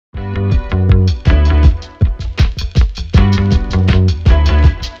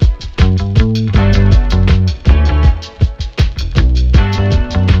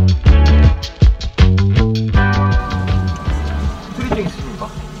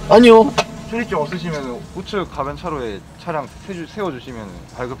아니요. 출입증 없으시면 우측 가변 차로에 차량 세워주시면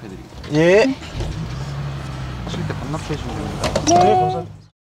발급해드리겠습니다. 예. 칠 때 반납해 주시면 됩니다. 네, 감사합니다.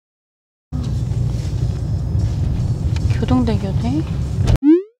 교동대교대.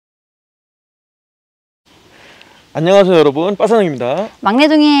 안녕하세요 여러분, 빠사장입니다.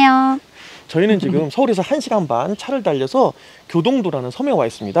 막내동이에요. 저희는 지금 서울에서 1시간 반 차를 달려서 교동도라는 섬에 와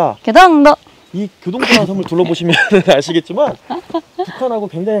있습니다. 교동도. 이 교동도라는 섬을 둘러보시면 아시겠지만 북한하고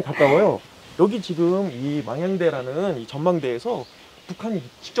굉장히 가까워요. 여기 지금 이 망향대라는 이 전망대에서 북한이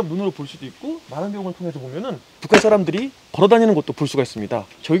직접 눈으로 볼 수도 있고 망원경을 통해서 보면은 북한 사람들이 걸어다니는 것도 볼 수가 있습니다.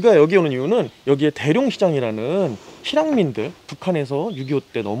 저희가 여기 오는 이유는 여기에 대룡시장이라는 실향민들, 북한에서 6.25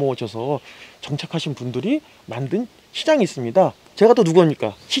 때 넘어오셔서 정착하신 분들이 만든 시장이 있습니다. 제가 또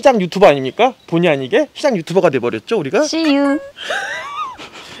누구입니까? 시장 유튜버 아닙니까? 본의 아니게 시장 유튜버가 돼버렸죠 우리가? See you.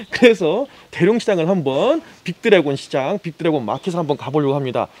 그래서 대룡시장을 한번 빅드래곤 시장, 빅드래곤 마켓을 한번 가보려고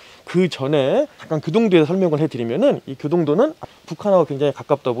합니다. 그 전에 잠깐 교동도에 설명을 해드리면은 이 교동도는 북한하고 굉장히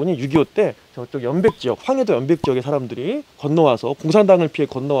가깝다 보니 6.25 때 저쪽 연백지역, 황해도 연백지역의 사람들이 건너와서 공산당을 피해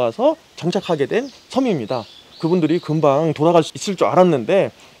건너와서 정착하게 된 섬입니다. 그분들이 금방 돌아갈 수 있을 줄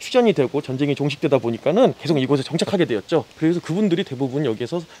알았는데 휴전이 되고 전쟁이 종식되다 보니까는 계속 이곳에 정착하게 되었죠. 그래서 그분들이 대부분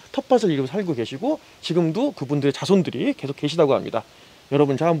여기에서 텃밭을 이루고 살고 계시고 지금도 그분들의 자손들이 계속 계시다고 합니다.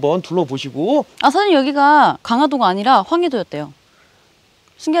 여러분 자 한번 둘러보시고. 아 사장님 여기가 강화도가 아니라 황해도였대요.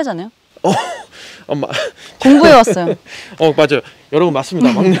 신기하잖아요. 엄마 공부해 왔어요. 맞아요. 여러분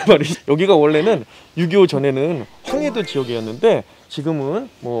맞습니다. 막내 말이 여기가 원래는 6.25 전에는 황해도 지역이었는데 지금은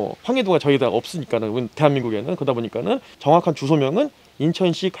뭐 황해도가 저희다 없으니까는 대한민국에는 그러다 보니까는 정확한 주소명은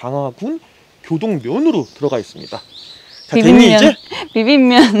인천시 강화군 교동면으로 들어가 있습니다. 자, 됐니 이제?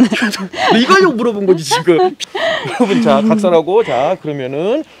 비빔면. 이거 하려고 물어본 거지 지금. 여러분 자 각설하고 자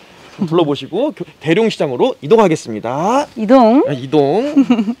그러면은 불러보시고 대룡시장으로 이동하겠습니다. 이동. 이동.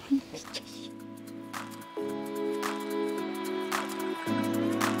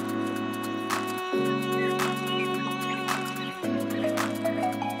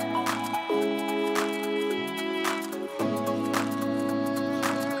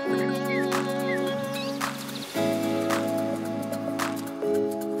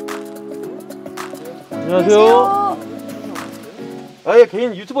 안녕하세요. 예,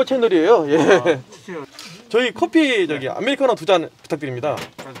 개인 유튜버 채널이에요. 예. 저희 커피 아메리카노 2잔 부탁드립니다.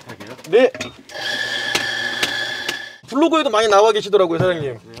 네. 블로그에도 많이 나와 계시더라고요,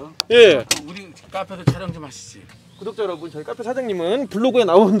 사장님. 그래요? 예. 우리 카페도 촬영 좀 하시지. 구독자 여러분, 저희 카페 사장님은 블로그에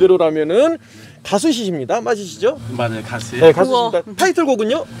나온 대로라면은 가수시십니다. 맞으시죠? 맞아요, 가수예요. 네, 가수십니다.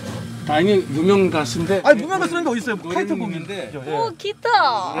 타이틀곡은요? 당연히 유명 가수인데. 아니 무명 가수는 게 어디 있어요? 노래는 타이틀곡인데. 있는데. 오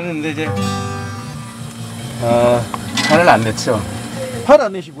기타. 그러는데 이제 판을 안 냈죠. 판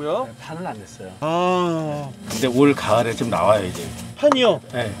안 내시고요. 네, 판을 안 냈어요. 아, 근데 올 가을에 좀 나와요 이제. 판이요?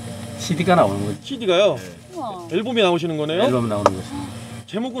 네, CD가 나오는 거죠. CD가요? 네. 우와. 앨범이 나오시는 거네요? 앨범 나오는 거죠.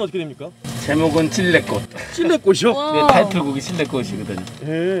 제목은 어떻게 됩니까? 제목은 찔레꽃. 찔레꽃이요? 와. 네, 타이틀곡이 찔레꽃이거든요.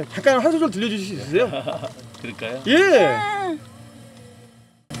 예, 잠깐 한 소절 들려주실 수 있으세요? 그럴까요? 예.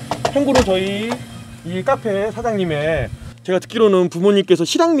 참고로 저희 이 카페 사장님의 제가 듣기로는 부모님께서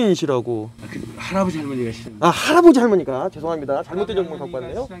실향민이시라고. 할아버지 할머니가 싫은. 아 할아버지 할머니가 죄송합니다. 잘못된 정보 갖고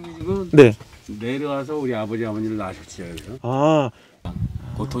왔네요. 시장이고 네. 내려와서 우리 아버지 어머니를 낳으셨죠. 그래서 아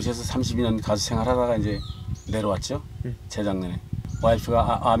그 도시에서 32년 가수 생활하다가 이제 내려왔죠. 재작년에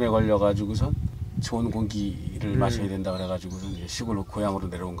와이프가 암에 걸려가지고선 좋은 공기를 마셔야 된다 그래가지고서 이제 시골로 고향으로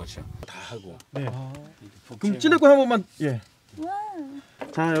내려온 거죠. 다 하고. 네. 그럼 찔레꽃 한 번만 예.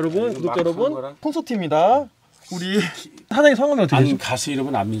 자 여러분 구독자 여러분 콘서트입니다. 우리 사장님 성함이 어떻게 되시죠? 가수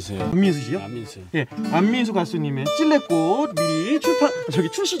이름은 안민수예요. 안민수시요? 안민수. 예, 안민수 가수님의 찔레꽃 미리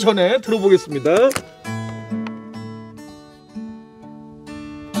출시 전에 들어보겠습니다.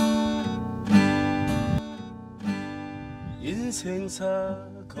 인생사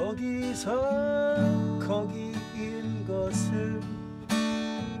거기서 거기인 것을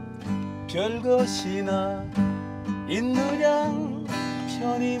별것이나 있느냐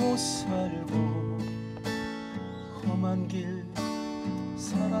편히 못 살고 험한 길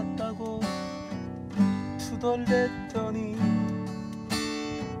살았다고 투덜댔더니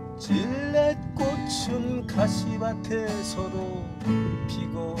찔레꽃은 가시밭에서도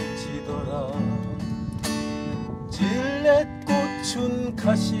피고 지더라. 찔레꽃은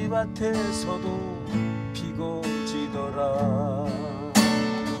가시밭에서도 피고 지더라.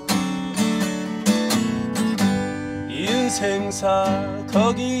 인생사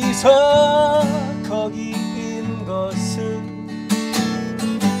거기서 거기인 것을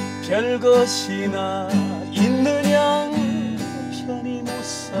별것이나 있느냐 편히 못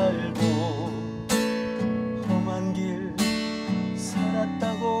살고 험한 길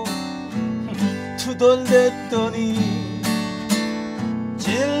살았다고 투덜댔더니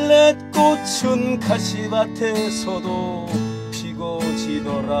질렛꽃은 가시밭에서도 피고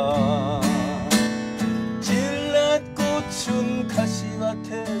지더라. 질렛꽃은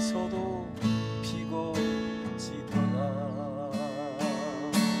가시밭에서도 피고 지더라.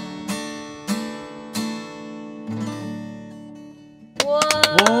 우와.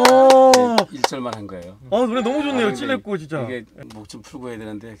 와. 1절만 한 거예요. 노래 너무 좋네요. 근데 찔레꽃 진짜. 이게 목 좀 풀고 해야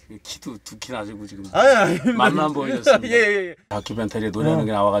되는데 키도 두 키 나지고 지금 아니. 맛만 보여줬습니다. 예. 다큐멘터리에 노래하는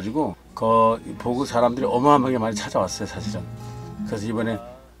게 나와가지고 그 보고 사람들이 어마어마하게 많이 찾아왔어요 사실은. 그래서 이번에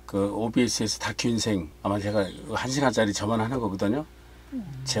그 OBS에서 다큐 인생 아마 제가 1시간짜리 저만 하는 거거든요.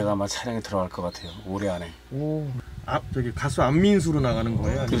 제가 아마 촬영에 들어갈 것 같아요. 올해 안에. 오. 저기 가수 안민수로 나가는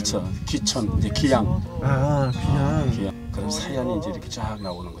거예요? 아니면? 그렇죠. 귀천 이제 귀양. 귀양. 귀양. 그럼 사연이 이제 이렇게 쫙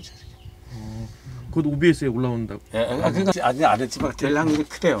나오는 거죠. 곧 OBS에 올라온다고. 그러니까 아직 안 했지만 될 확률이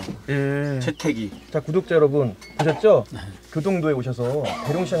크대요. 예. 채택이. 자, 구독자 여러분 보셨죠? 교동도에 오셔서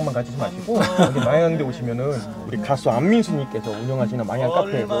대룡시장만 가지 마시고 여기 망향대 오시면은 우리 가수 안민수님께서 운영하시는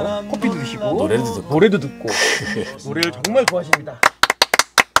망향카페에서 커피도 드시고 노래도 듣고 노래를 정말 좋아하십니다.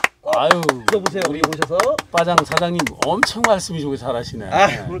 아유, 들어보세요. 우리 오셔서 빠장 사장님 엄청 말씀이 좋게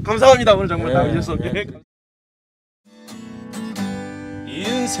잘하시네. 오늘 감사합니다. 오늘 정말 네, 나와주셔서. 네.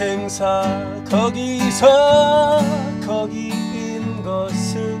 인생사 거기서 거기인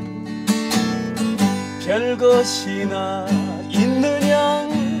것은 별것이나 있느냐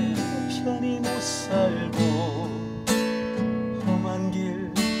편히 못 살고 험한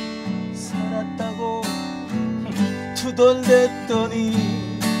길 살았다고 투덜댔더니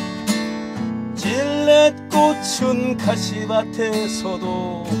질렛꽃은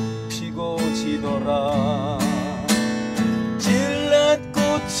가시밭에서도 피고 지더라.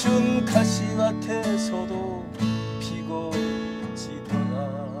 질렛꽃은 가시밭에서도 피고 지더라.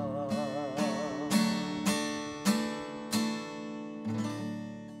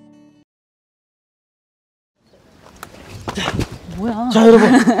 뭐야? 자,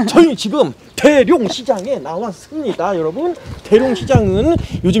 여러분 저희 지금 대룡시장에 나왔습니다. 여러분 대룡시장은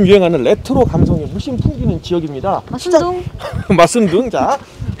요즘 유행하는 레트로 감성이 물씬 풍기는 지역입니다. 마순동. 말씀등. 자,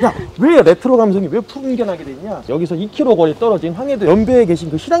 왜 레트로 감성이 왜 풍겨나게 됐냐? 여기서 2km 거리 떨어진 황해도 연배에 계신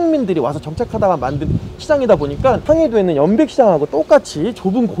그 시장민들이 와서 정착하다가 만든 시장이다 보니까 황해도에 있는 연백시장하고 똑같이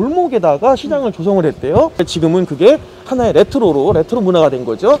좁은 골목에다가 시장을 조성을 했대요. 지금은 그게 하나의 레트로 문화가 된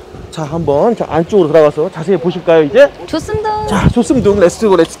거죠. 자, 한번 저 안쪽으로 들어가서 자세히 보실까요? 이제 좋습니다. 자, 좋습니다.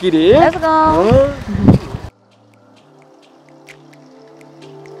 렛츠고 렛츠기리. 렛츠고.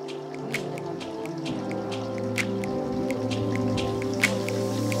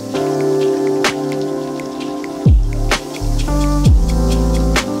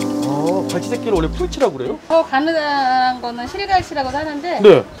 갈치새끼를 원래 풀치라고 그래요? 더 가능한 거는 실갈치라고 하는데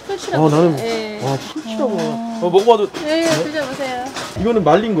네. 풀치라고 나는 예. 풀치라고. 먹어봐도. 예, 드셔보세요. 이거는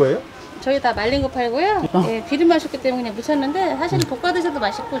말린 거예요? 저희 다 말린 거 팔고요. 예, 비름 맛있기 때문에 그냥 묻혔는데 사실 볶아 드셔도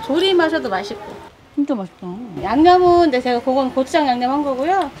맛있고 조림하셔도 맛있고. 진짜 맛있다. 양념은 근데 제가 그건 고추장 양념 한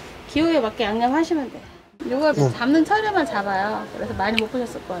거고요. 기호에 맞게 양념 하시면 돼요. 이거 잡는 철에만 잡아요. 그래서 많이 못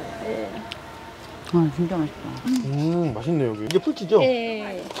보셨을 거예요. 예. 진짜 맛있다. 맛있네요. 여기. 이게 풀치죠?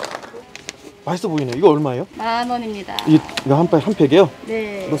 예. 맛있어 보이네요. 이거 얼마예요? 10,000원입니다. 이거 한 팩이요?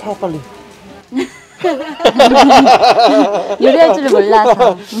 네. 너 사 빨리. 요리할 줄을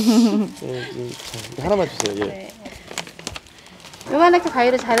몰라서. 이거 하나만 주세요. 예. 네. 요만하게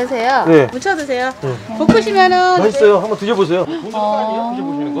가위로 자르세요. 네. 무쳐 드세요. 볶으시면은 맛있어요. 한번 드셔보세요. 무슨 거 아니에요?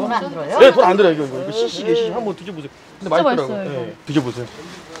 드셔보시는 거? 안 들어요? 네, 돈 안 들어요. 이거 시시 한번 드셔보세요. 근데 진짜 맛있더라고요. 맛있어요, 네, 드셔보세요.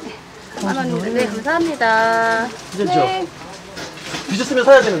 10,000원입니다. 네, 감사합니다. 괜찮죠? 드셨으면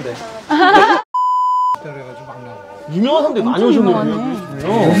사야 되는데. 유명한 사람들이 많이 오셨네요.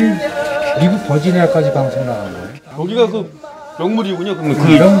 미국 버지니아까지 방송 나간 거예요. 여기가 그 명물이군요.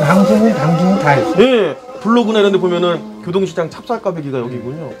 이런 방송은 다 있어요. 네, 블로그나 이런 데 보면은 교동시장 찹쌀가베기가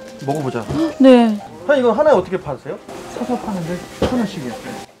여기군요. 먹어보자. 네. 이거 하나에 어떻게 파세요? 사서 파는데 1,000원씩이요.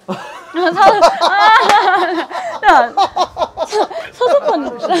 서서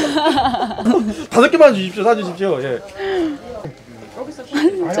파는 5개만 주십시오. 사주십시오. 예.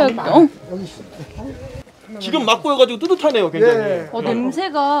 진짜. 지금 막 보여가지고 뜨뜻하네요. 굉장히.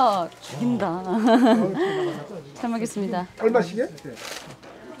 냄새가 죽인다. 잘 먹겠습니다. 얼마씩이요?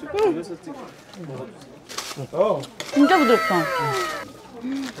 진짜 부드럽다.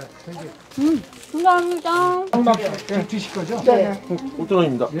 감사합니다. 막 드실 거죠? 네.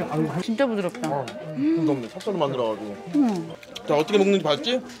 5,000원입니다. 진짜 부드럽다. 감사합니다. 찹쌀로 만들어가지고. 자, 어떻게 먹는지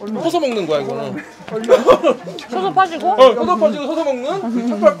봤지? 서서 먹는 거야 이거는. 서서 파시고? 서서 파지고 서서 먹는 그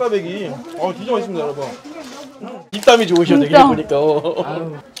찹쌀가베기. 진짜 맛있습니다, 여러분. 입담이 좋으셔. 되게 보니까.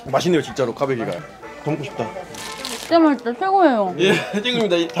 맛있네요, 진짜로 가베기가. 더 먹고 싶다. 진짜 맛있다. 최고예요. 예,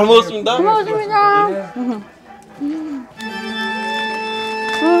 땡입니다. 잘 먹었습니다. 잘 먹었습니다.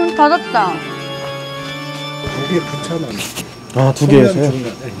 닫았다. 두개 9,000원. 아, 두 개에서요?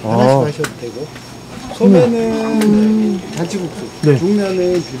 하나씩 하셔도 되고. 소면은 잔치국수, 네.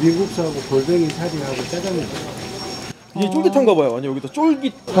 중면은 비빔국수하고 골뱅이 사리하고 짜장면. 이게 쫄깃한가 봐요. 아니 여기서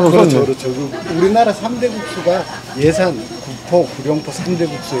쫄깃하고 그렇죠, 그렇죠. 우리나라 3대 국수가 예산, 구포, 구룡포 3대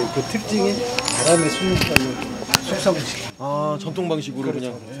국수의 그 특징이 바람에 숨을 거는 숙성식. 아, 전통 방식으로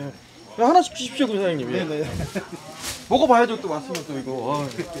그냥. 예. 하나씩 주십시오, 그 사장님. 예. 네네. 먹어봐야죠. 또 왔으면 또 이거.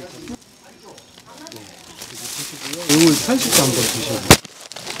 이거 선식도 한번 드셔보세요.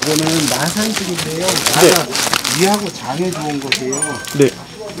 이거는 마산식인데요. 마가 위하고 장에 좋은 것이에요. 네.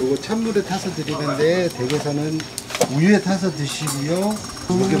 요거 찬물에 타서 드리는데 댁에서는 우유에 타서 드시고요.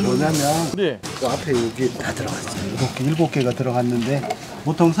 이게 뭐냐면 네. 그 앞에 여기 다 들어갔어요. 7개가 들어갔는데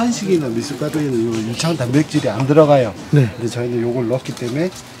보통 선식이나 미숫가루에는 요 유창 단백질이 안 들어가요. 네. 근데 저희는 요걸 넣었기 때문에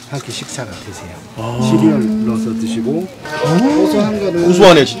한 끼 식사가 되세요. 시리얼 넣어서 드시고 고소한 거는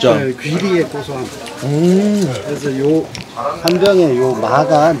고소하네, 진짜. 네, 귀리의 고소함. 그래서 요 한 병에 요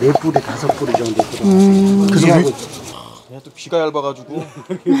마가 4뿌리 5뿌리 정도 들어가요. 그래서 그냥 또 귀가 얇아가지고.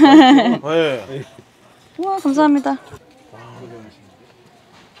 네. 우와, 감사합니다.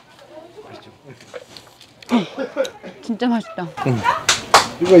 진짜 맛있다.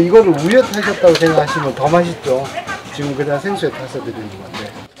 이거를 우유에 타셨다고 생각하시면 더 맛있죠. 지금 그냥 생수에 타서 드리는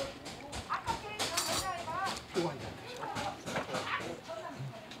건데.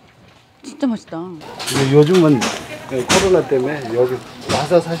 진짜 맛있다. 근데 요즘은 코로나 때문에 여기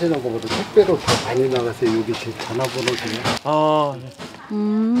와서 사시는 것보다 택배로 더 많이 나가서 여기 제 전화번호세요. 아.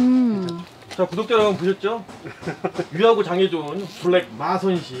 자, 구독자 여러분 보셨죠? 위하고 장에 좋은 블랙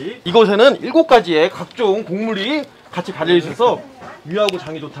마선식. 이곳에는 7가지의 각종 곡물이 같이 가려 있어서 위하고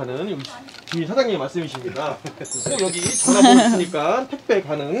장이 좋다는 주인 사장님 말씀이십니다. 꼭 여기 전화번호 있으니까 택배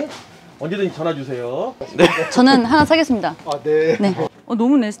가능. 언제든지 전화 주세요. 네. 저는 하나 사겠습니다. 아, 네. 네.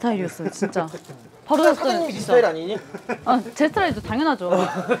 너무 내 스타일이었어요, 진짜. 바로 샀어요, 사장님 이 진짜. 스타일 아니니? 아, 제 스타일이죠, 당연하죠.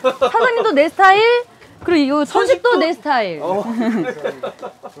 사장님도 내 스타일, 그리고 이거 선식도 내 스타일.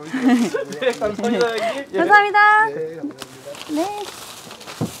 네, 감사합니다. 예. 감사합니다. 네.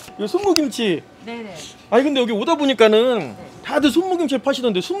 이 순무김치. 네네. 아니 근데 여기 오다 보니까는 다들 순무김치를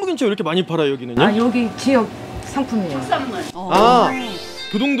파시던데 순무김치가 왜 이렇게 많이 팔아요 여기는요? 아, 여기 지역 상품이에요. 아,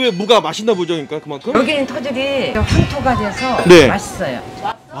 교동도에 무가 맛있나 보죠, 그러니까 그만큼? 여기는 터질이 황토가 돼서 네. 맛있어요.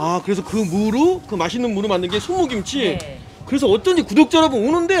 아, 그래서 그 무로, 그 맛있는 무로 만든 게 순무김치. 네. 그래서 어쩐지 구독자 여러분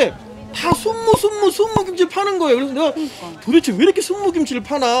오는데 다 순무김치 파는 거예요. 그래서 내가 도대체 왜 이렇게 순무김치를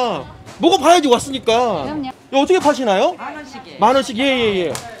파나 먹어봐야지 왔으니까. 그럼요. 이거 어떻게 파시나요? 10,000원씩이에요. 10,000원씩.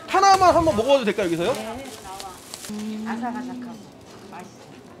 예예예. 하나만 한번 먹어봐도 될까요 여기서요? 아삭아삭하고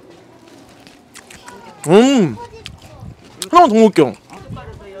맛있어요. 하나만 더 먹을게요.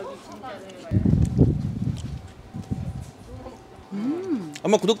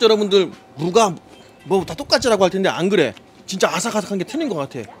 아마 구독자 여러분들 무가 뭐 다 똑같지라고 할 텐데 안 그래. 진짜 아삭아삭한 게 틀린 것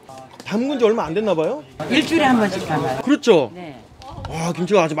같아. 담근 지 얼마 안 됐나 봐요? 일주일에 한 번씩 담아요. 그렇죠? 네. 와,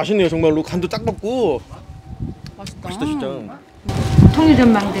 김치가 아주 맛있네요 정말로. 간도 딱 맞고. 맛있다. 맛있다 진짜.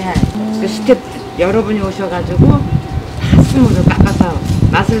 통일전망대 그 스텝 여러분이 오셔가지고 다 스무로 깎아서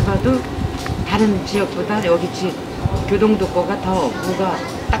맛을 봐도 다른 지역보다 여기 교동도 거가 더 무가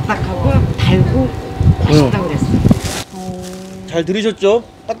딱딱하고 달고 맛있다고 그랬어요. 잘 들으셨죠?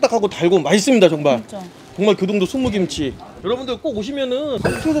 딱딱하고 달고 맛있습니다 정말. 진짜. 정말 교동도 순무김치. 여러분들 꼭 오시면은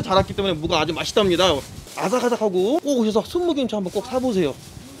속초에서 자랐기 때문에 무가 아주 맛있답니다. 아삭아삭하고 꼭 오셔서 순무김치 한번 꼭 사보세요.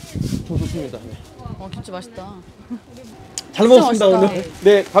 좀 좋습니다. 네. 진짜 맛있다. 잘 진짜 먹었습니다 맛있다. 오늘.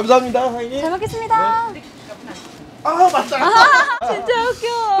 네, 감사합니다 사장님. 잘 먹겠습니다. 아, 맞다. 진짜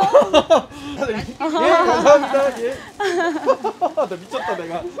웃겨. 예, 감사합니다. 예. 나 미쳤다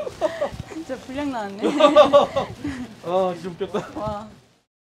내가. 진짜 불량 나왔네. 아, 진짜 웃겼다. 와.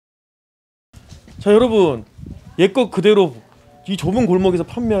 자, 여러분, 옛것 그대로 이 좁은 골목에서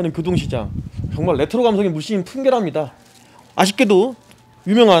판매하는 교동시장, 정말 레트로 감성이 물씬 풍겨납니다. 아쉽게도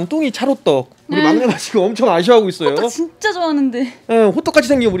유명한 뚱이 차로떡 우리 막내 마시고 엄청 아쉬워하고 있어요. 호떡 진짜 좋아하는데. 예, 호떡같이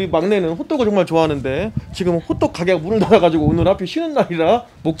생긴 우리 막내는 호떡을 정말 좋아하는데 지금 호떡 가게가 문을 닫아가지고 오늘 하필 쉬는 날이라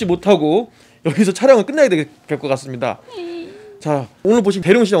먹지 못하고 여기서 촬영을 끝내야 될 것 같습니다. 자, 오늘 보신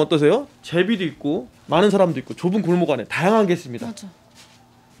대룡시장 어떠세요? 제비도 있고 많은 사람도 있고 좁은 골목 안에 다양한 게 있습니다. 맞아.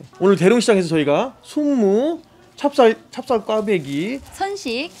 오늘 대룡시장에서 저희가 순무, 찹쌀 꽈배기,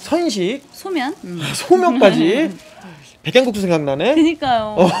 선식, 선식, 소면. 소면까지 백양국수 생각나네.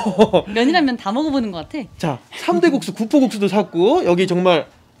 그니까요. 면이라면 다 먹어보는 것 같아. 자, 3대 국수, 구포국수도 샀고 여기 정말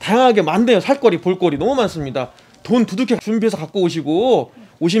다양하게 많네요. 살거리, 볼거리 너무 많습니다. 돈 두둑히 준비해서 갖고 오시고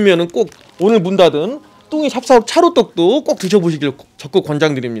오시면은 꼭 오늘 문 닫은 뚱이 찹쌀 차로떡도 꼭 드셔보시길 적극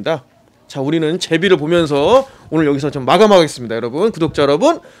권장드립니다. 자, 우리는 제비를 보면서 오늘 여기서 좀 마감하겠습니다. 여러분, 구독자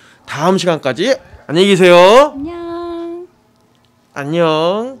여러분, 다음 시간까지 안녕히 계세요. 안녕.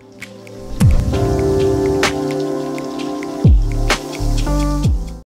 안녕.